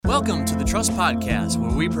Welcome to the Trust Podcast,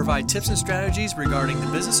 where we provide tips and strategies regarding the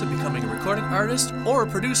business of becoming a recording artist or a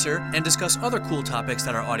producer and discuss other cool topics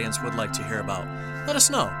that our audience would like to hear about. Let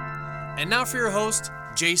us know. And now for your host,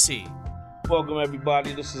 JC. Welcome,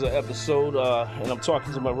 everybody. This is an episode, and I'm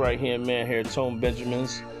talking to my right-hand man here, Tone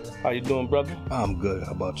Benjamins. How you doing, brother? I'm good.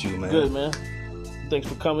 How about you, man? Good, man. Thanks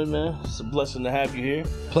for coming, man. It's a blessing to have you here.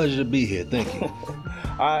 Pleasure to be here. Thank you.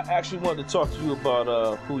 I actually wanted to talk to you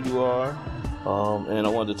about who you are, and I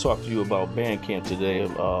wanted to talk to you about Bandcamp today,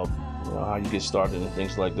 how you get started and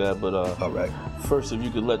things like that. But all right. First, if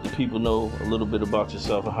you could let the people know a little bit about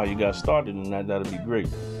yourself and how you got started, and that'd be great.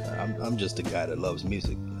 I'm just a guy that loves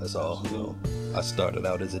music. That's all. You know, I started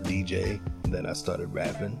out as a DJ, then I started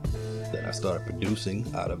rapping, then I started producing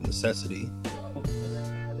out of necessity.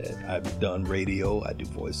 I've done radio. I do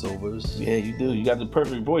voiceovers. Yeah, you do. You got the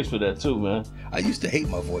perfect voice for that too, man. I used to hate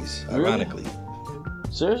my voice, ironically. Really?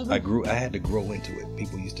 Seriously? I had to grow into it.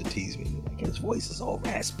 People used to tease me like, his voice is all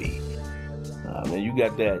raspy. Nah, man, you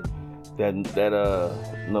got that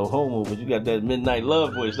no homo, but you got that midnight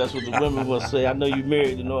love voice. That's what the women will say. I know you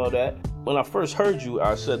married and all that. When I first heard you,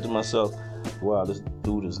 I said to myself, wow, this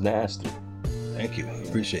dude is nasty. Thank you. I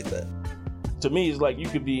appreciate that. To me, it's like you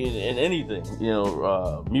could be in anything,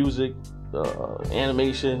 music,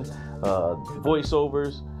 animation,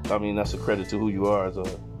 voiceovers. I mean, that's a credit to who you are as a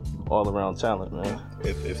all-around talent, man.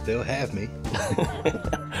 If they'll have me.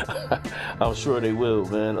 I'm sure they will,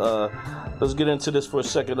 man. Let's get into this for a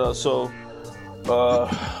second. For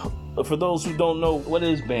those who don't know, what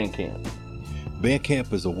is Bandcamp?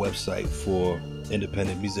 Bandcamp is a website for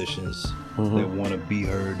independent musicians that want to be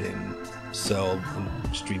heard and sell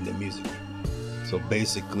and stream their music. So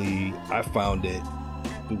basically, I found it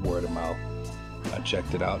through word of mouth. I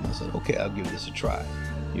checked it out and I said, okay, I'll give this a try.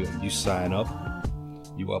 You sign up,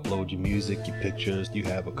 you upload your music, your pictures. You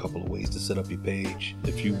have a couple of ways to set up your page.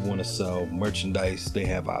 If you want to sell merchandise, they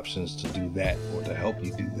have options to do that or to help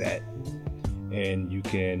you do that. And you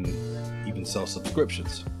can even sell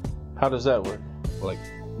subscriptions. How does that work? Like,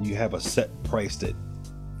 you have a set price that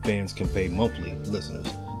fans can pay monthly, listeners.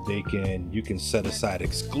 You can set aside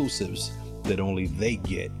exclusives that only they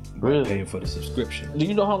get by paying for the subscription. Do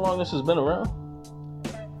you know how long this has been around?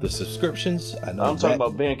 The subscriptions? I know. I'm talking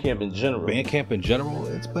about Bandcamp in general. Bandcamp in general?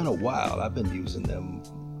 It's been a while. I've been using them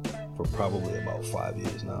for probably about 5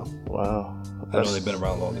 years now. Wow. I know they've been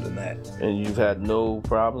around longer than that. And you've had no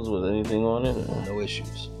problems with anything on it? No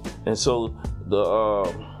issues. And so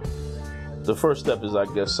the first step is, I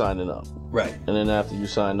guess, signing up. Right. And then after you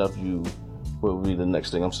sign up, what would be the next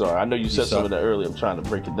thing? I'm sorry. I know you said some of that earlier. I'm trying to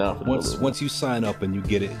break it down for you. Once you sign up and you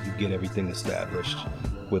get everything established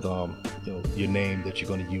with your name that you're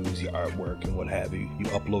going to use, your artwork and what have you. You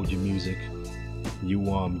upload your music.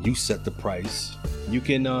 You set the price. You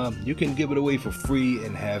can give it away for free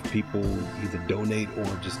and have people either donate or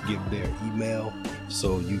just give their email,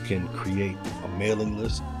 so you can create a mailing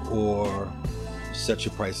list or set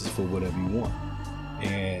your prices for whatever you want.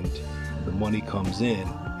 And the money comes in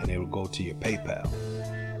and it will go to your PayPal.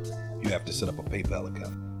 You have to set up a PayPal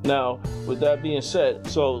account. Now, with that being said,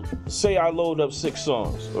 so say I load up 6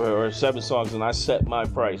 songs or 7 songs and I set my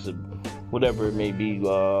price, whatever it may be.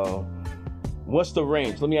 What's the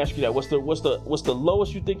range? Let me ask you that. What's the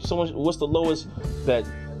lowest you think someone? What's the lowest that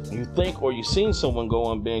you think or you've seen someone go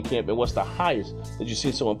on Bandcamp, and what's the highest that you've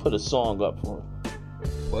seen someone put a song up for?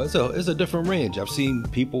 Well, it's a different range. I've seen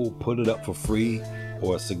people put it up for free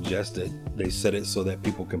or suggest that they set it so that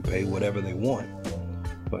people can pay whatever they want.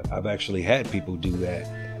 But I've actually had people do that.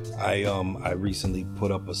 I recently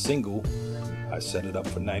put up a single. I set it up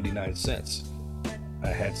for 99 cents. I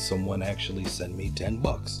had someone actually send me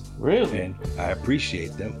 $10. Really? And I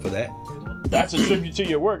appreciate them for that. That's a tribute to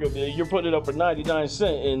your work. You're putting it up for 99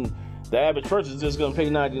 cents, and the average person is just going to pay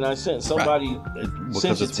 99 cents. Somebody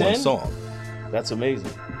sends you 10? One song. That's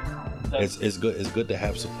amazing. It's good. It's good to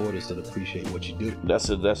have supporters that appreciate what you do. That's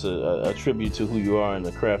a tribute to who you are and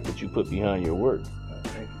the craft that you put behind your work.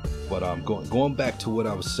 But going back to what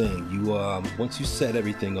I was saying, you once you set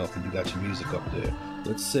everything up and you got your music up there,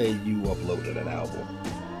 let's say you uploaded an album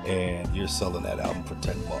and you're selling that album for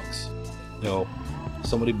 $10.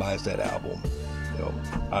 Somebody buys that album.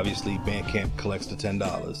 Obviously Bandcamp collects the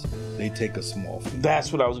 $10. They take a small fee.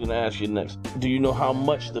 That's what I was going to ask you next. Do you know how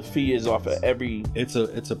much the fee is off of every? It's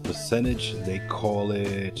a percentage. They call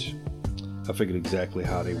it. I forget exactly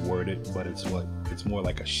how they word it, but it's more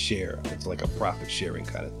like a share. It's like a profit sharing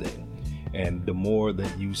kind of thing. And the more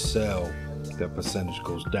that you sell, the percentage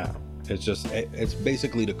goes down. It's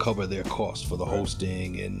basically to cover their cost for the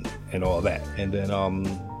hosting and all that. And then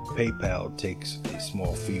PayPal takes a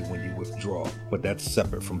small fee when you withdraw, but that's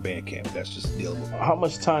separate from Bandcamp. That's just dealing with. How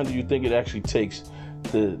much time do you think it actually takes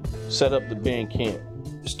to set up the Bandcamp?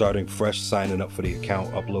 Starting fresh, signing up for the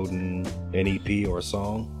account, uploading an EP or a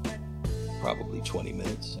song, probably 20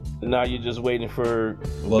 minutes. Now you're just waiting for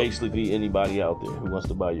basically anybody out there who wants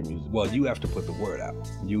to buy your music. Well, you have to put the word out.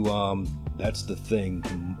 That's the thing.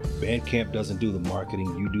 Bandcamp doesn't do the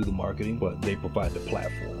marketing, you do the marketing, but they provide the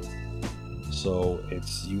platform. So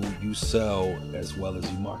it's you sell as well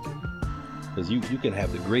as you market. Because you can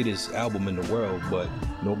have the greatest album in the world, but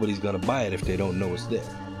nobody's gonna buy it if they don't know it's there.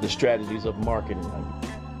 The strategies of marketing.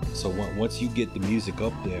 So once you get the music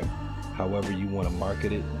up there, however you want to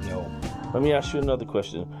market it, Let me ask you another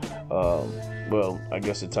question. Well, I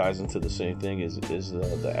guess it ties into the same thing. Is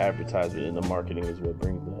the advertisement and the marketing is what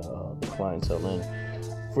brings the clientele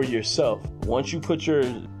in. For yourself, once you put your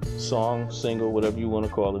song, single, whatever you want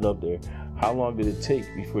to call it, up there, how long did it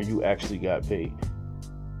take before you actually got paid?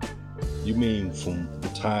 You mean from the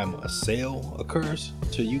time a sale occurs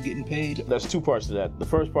to you getting paid? That's two parts to that. The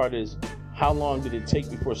first part is, how long did it take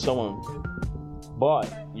before someone bought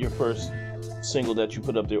your first single that you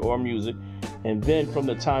put up there or music? And then from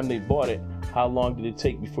the time they bought it, how long did it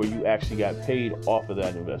take before you actually got paid off of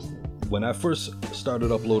that investment? When I first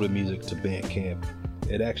started uploading music to Bandcamp,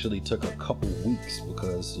 it actually took a couple weeks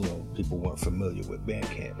because, people weren't familiar with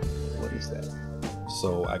Bandcamp. What is that?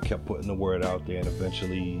 So I kept putting the word out there, and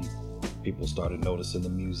eventually people started noticing the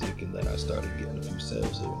music, and then I started getting a few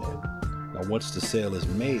sales here and there. Now, once the sale is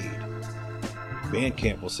made,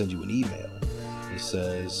 Bandcamp will send you an email. It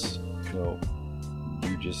says,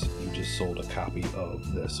 you just sold a copy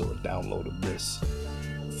of this or a download of this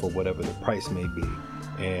for whatever the price may be.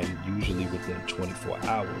 And usually within 24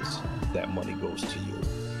 hours, that money goes to your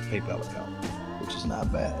PayPal account, which is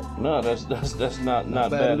not bad. No, that's not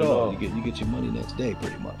bad at all. You get your money next day,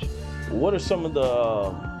 pretty much. What are some of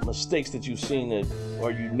the mistakes that you've seen that,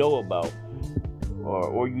 or you know about,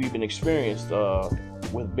 or you even experienced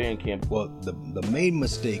with Bandcamp? Well, the main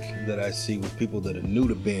mistake that I see with people that are new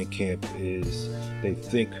to Bandcamp is they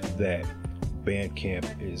think that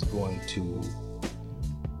Bandcamp is going to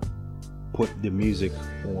put the music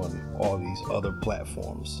on all these other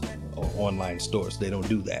platforms or online stores. They don't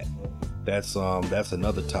do that. That's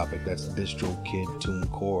another topic. That's DistroKid,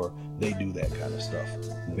 TuneCore. They do that kind of stuff.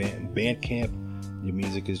 Bandcamp, your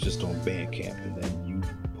music is just on Bandcamp, and then you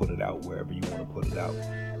put it out wherever you want to put it out.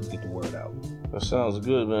 You get the word out. That sounds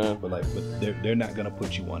good, man. But they're not gonna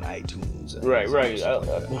put you on iTunes. And right. Like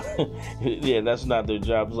Yeah, that's not their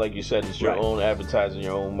job. Like you said, it's your own advertising,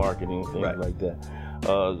 your own marketing, things like that.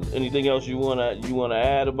 Anything else you wanna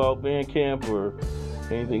add about Bandcamp or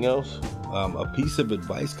anything else? A piece of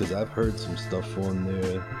advice, because I've heard some stuff on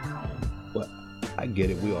there, but I get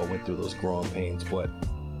it. We all went through those growing pains, but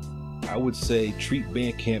I would say treat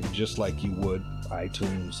Bandcamp just like you would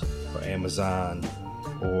iTunes or Amazon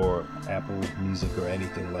or Apple Music or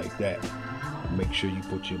anything like that. Make sure you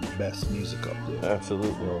put your best music up there.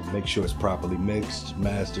 Absolutely. Make sure it's properly mixed,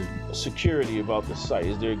 mastered. Security about the site.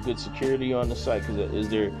 Is there good security on the site? Is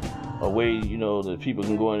there a way, that people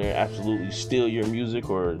can go in there and absolutely steal your music,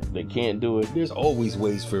 or they can't do it? There's always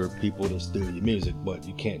ways for people to steal your music, but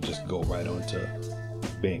you can't just go right onto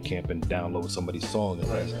Bandcamp and download somebody's song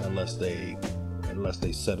unless they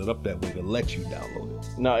set it up that way to let you download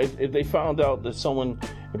it. Now, if you found out that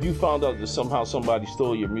somehow somebody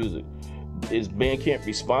stole your music, is Bandcamp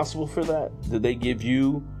responsible for that? Did they give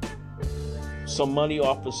you some money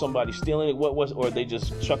off of somebody stealing it? Or they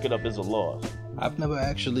just chuck it up as a loss? I've never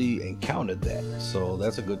actually encountered that, so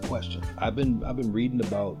that's a good question. I've been reading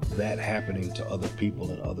about that happening to other people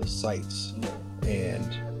and other sites,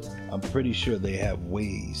 and I'm pretty sure they have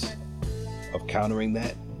ways of countering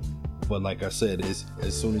that. But like I said, as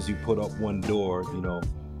soon as you put up one door,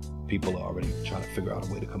 people are already trying to figure out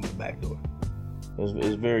a way to come in the back door.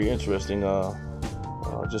 It's very interesting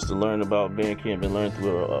just to learn about Bandcamp and learn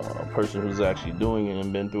through a person who's actually doing it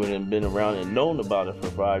and been through it and been around and known about it for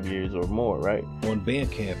 5 years or more, right? On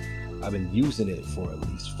Bandcamp, I've been using it for at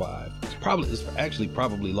least 5. It's actually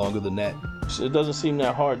probably longer than that. It doesn't seem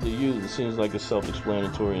that hard to use. It seems like it's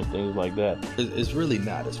self-explanatory and things like that. It's really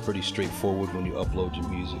not. It's pretty straightforward when you upload your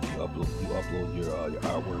music. You upload your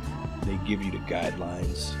artwork. They give you the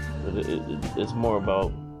guidelines. It's more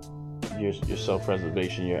about your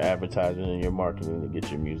self-preservation, your advertising, and your marketing to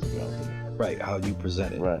get your music out there. Right, how you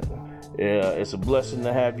present it. Right. Yeah, it's a blessing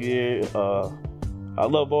to have you here. I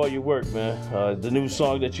love all your work, man. The new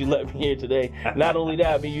song that you let me hear today. Not only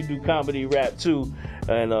that, but you do comedy rap too.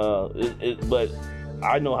 And but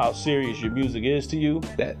I know how serious your music is to you.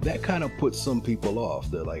 That kind of puts some people off.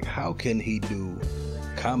 They're like, how can he do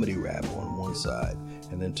comedy rap on one side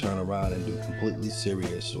and then turn around and do completely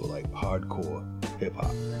serious or like hardcore hip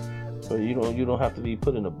hop. So you don't have to be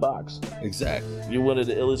put in a box. Exactly. You're one of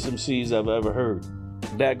the illest MCs I've ever heard.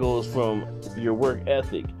 That goes from your work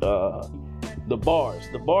ethic, the bars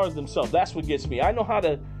themselves. That's what gets me. I know how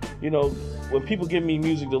to, when people give me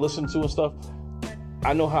music to listen to and stuff,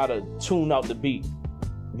 I know how to tune out the beat,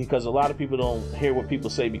 because a lot of people don't hear what people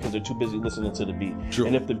say because they're too busy listening to the beat. True.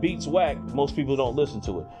 And if the beat's whack, most people don't listen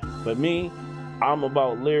to it. But me, I'm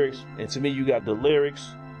about lyrics, and to me, you got the lyrics,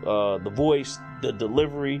 the voice, the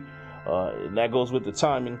delivery, and that goes with the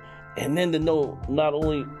timing. And then to know not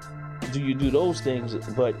only do you do those things,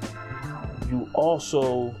 but you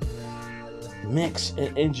also mix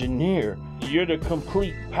and engineer. You're the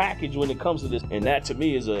complete package when it comes to this. And that to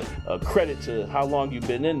me is a credit to how long you've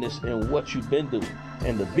been in this and what you've been doing.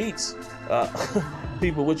 And the beats,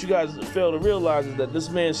 people, what you guys fail to realize is that this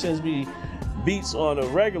man sends me beats on a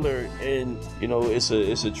regular, and it's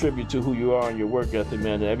a tribute to who you are and your work ethic,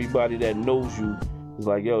 man. And everybody that knows you is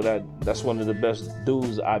like, yo, that's one of the best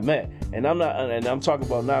dudes I met. And I'm talking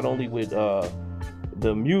about not only with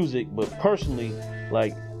the music, but personally,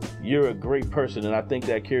 like, you're a great person, and I think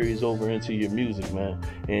that carries over into your music, man.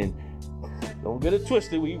 And don't get it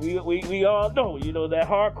twisted. We all know, that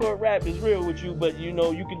hardcore rap is real with you, but you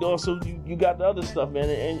can also you got the other stuff,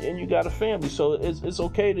 man, and you got a family, so it's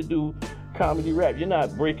okay to do comedy rap. You're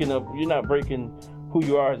not breaking who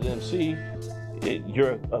you are as an MC.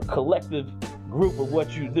 You're a collective group of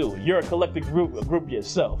what you do. You're a collective group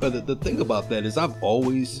yourself. But the thing about that is I've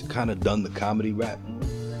always kind of done the comedy rap.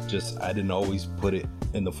 Just I didn't always put it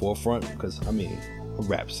in the forefront because I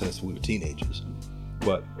rap since we were teenagers.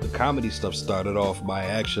 But the comedy stuff started off by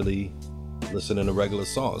actually listening to regular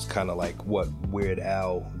songs, kind of like what Weird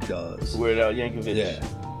Al does. Weird Al Yankovic. Yeah.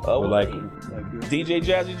 Like DJ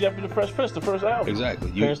Jazzy Jeff and the Fresh Prince, the first album.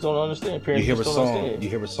 Exactly. Parents don't understand. You hear a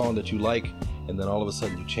song that you like, and then all of a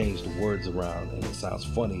sudden you change the words around, and it sounds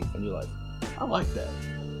funny, and you're like, I like that.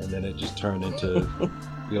 And then it just turned into,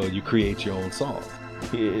 you create your own song.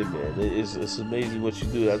 Yeah, man, it's amazing what you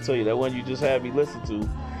do. I tell you, that one you just had me listen to,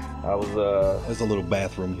 I was It's a little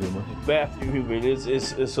bathroom humor.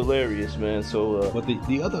 It's hilarious, man. So, but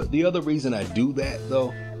the other reason I do that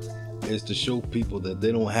though is to show people that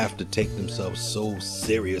they don't have to take themselves so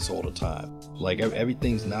serious all the time. Like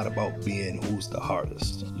everything's not about being who's the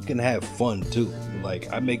hardest. You can have fun too.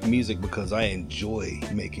 Like I make music because I enjoy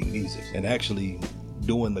making music, and actually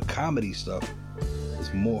doing the comedy stuff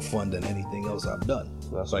is more fun than anything else I've done.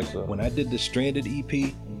 That's like when I did the Stranded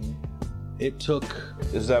EP, it took.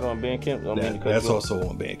 Is that on Bandcamp? That's also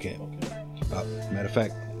on Bandcamp. Okay. Matter of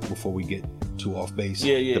fact, before we get too off base,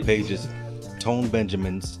 the page is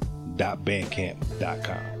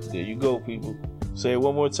tonebenjamins.bandcamp.com. There you go, people. Say it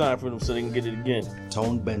one more time for them so they can get it again.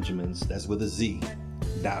 tonebenjamins, that's with a Z,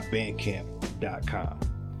 .bandcamp.com.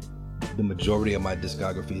 The majority of my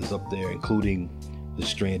discography is up there, including the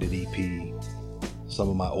Stranded EP, some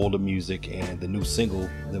of my older music, and the new single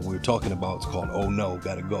that we were talking about. It's called Oh No,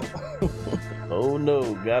 Gotta Go. Oh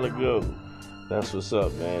No, Gotta Go. That's what's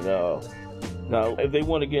up, man. Now, if they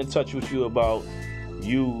want to get in touch with you about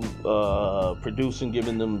you producing,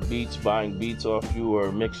 giving them beats, buying beats off you,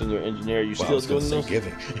 or mixing or engineering, you still doing this?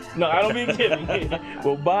 Giving. No, I don't mean giving.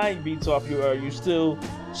 Well, buying beats off you, are you still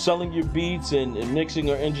selling your beats and mixing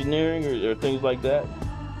or engineering or things like that?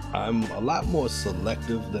 I'm a lot more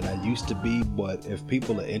selective than I used to be, but if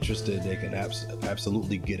people are interested, they can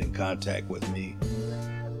absolutely get in contact with me.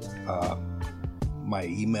 My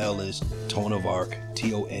email is toneofark,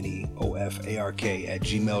 TONEOFARK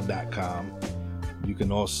 @gmail.com. You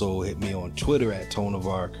can also hit me on Twitter at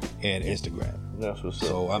toneofark and Instagram. That's what's up.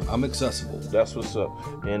 So I'm accessible. That's what's up.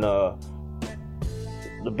 And the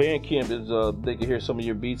Bandcamp is they can hear some of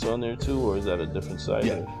your beats on there too, or is that a different site?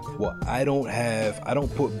 Yeah. Well, I don't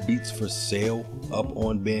put beats for sale up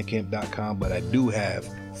on bandcamp.com, but I do have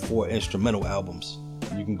 4 instrumental albums.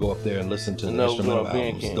 You can go up there and listen to the instrumental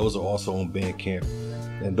albums. Those are also on Bandcamp.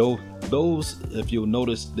 And those, if you'll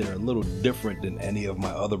notice, they're a little different than any of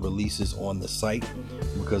my other releases on the site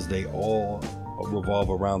because they all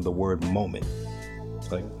revolve around the word moment.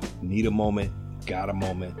 Like, need a moment, got a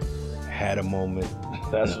moment, had a moment.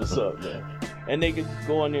 That's what's up, man. And they can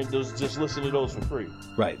go on there and just listen to those for free.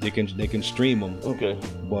 Right, they can stream them. Okay.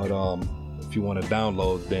 But if you want to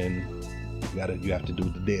download, then you have to do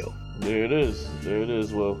the deal. There it is.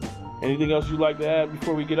 Well, anything else you'd like to add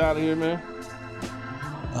before we get out of here, man?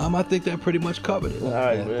 I think that pretty much covered it. All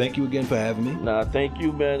right, man. Thank you again for having me. Thank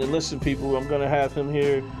you, man. And listen, people, I'm gonna have him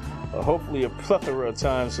here hopefully a plethora of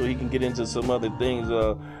time so he can get into some other things.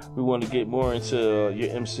 We want to get more into your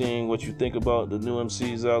MCing, what you think about the new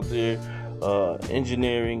MCs out there,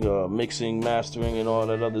 engineering, mixing, mastering, and all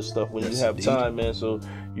that other stuff when you have time, man. So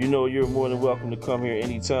you're more than welcome to come here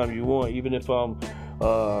anytime you want. Even if I'm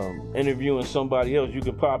interviewing somebody else, you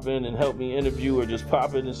can pop in and help me interview, or just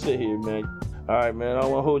pop in and sit here, man. All right, man. I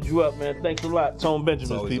don't want to hold you up, man. Thanks a lot, Tone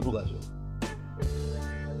Benjamin, people. A pleasure.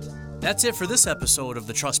 That's it for this episode of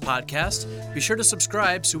the Trust Podcast. Be sure to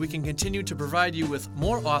subscribe so we can continue to provide you with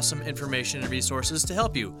more awesome information and resources to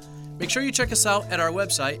help you. Make sure you check us out at our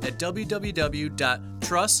website at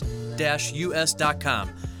www.trust-us.com.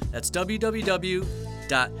 That's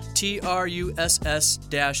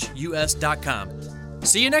www.truss-us.com.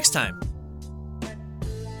 See you next time.